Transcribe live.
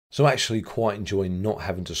So I'm actually quite enjoying not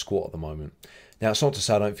having to squat at the moment. Now, it's not to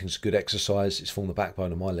say I don't think it's a good exercise. It's formed the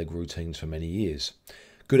backbone of my leg routines for many years.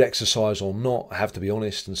 Good exercise or not, I have to be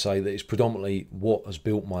honest and say that it's predominantly what has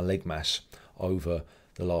built my leg mass over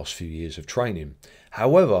the last few years of training.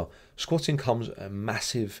 However, squatting comes at a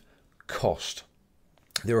massive cost.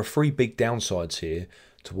 There are three big downsides here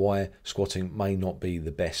to why squatting may not be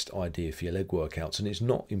the best idea for your leg workouts, and it's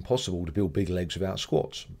not impossible to build big legs without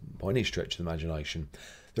squats by any stretch of the imagination.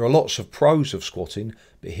 There are lots of pros of squatting,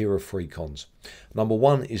 but here are three cons. Number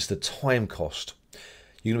one is the time cost.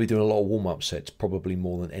 You're going to be doing a lot of warm-up sets, probably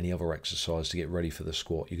more than any other exercise to get ready for the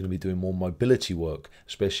squat. You're going to be doing more mobility work,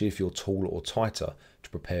 especially if you're taller or tighter, to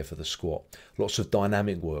prepare for the squat. Lots of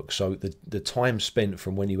dynamic work. So the time spent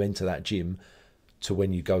from when you enter that gym to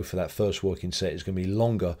when you go for that first working set is going to be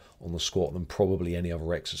longer on the squat than probably any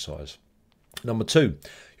other exercise. Number two,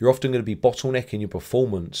 you're often going to be bottlenecking your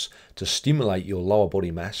performance to stimulate your lower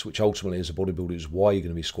body mass, which ultimately as a bodybuilder is why you're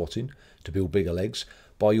going to be squatting, to build bigger legs,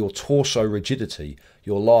 by your torso rigidity,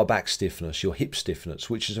 your lower back stiffness, your hip stiffness,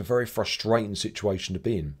 which is a very frustrating situation to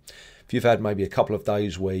be in. If you've had maybe a couple of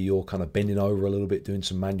days where you're kind of bending over a little bit, doing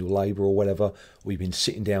some manual labour or whatever, or you've been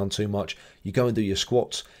sitting down too much, you go and do your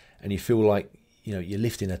squats and you feel like you're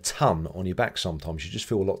lifting a ton on your back sometimes. You just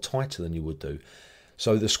feel a lot tighter than you would do.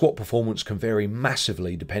 So the squat performance can vary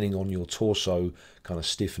massively depending on your torso kind of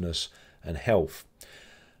stiffness and health.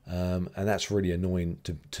 And that's really annoying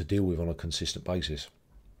to deal with on a consistent basis.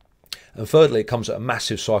 And thirdly, it comes at a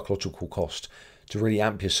massive psychological cost. To really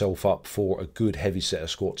amp yourself up for a good heavy set of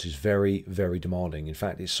squats is very, very demanding. In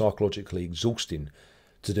fact, it's psychologically exhausting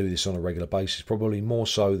to do this on a regular basis, probably more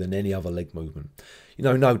so than any other leg movement.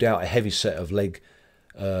 No doubt a heavy set of leg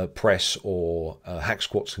press or hack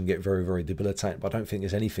squats can get very, very debilitating, but I don't think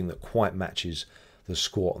there's anything that quite matches the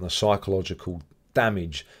squat and the psychological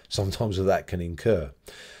damage sometimes that can incur.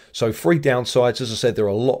 So three downsides. As I said, there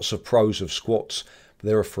are lots of pros of squats, but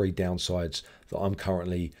there are three downsides that I'm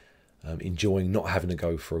currently enjoying not having to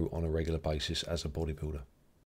go through on a regular basis as a bodybuilder.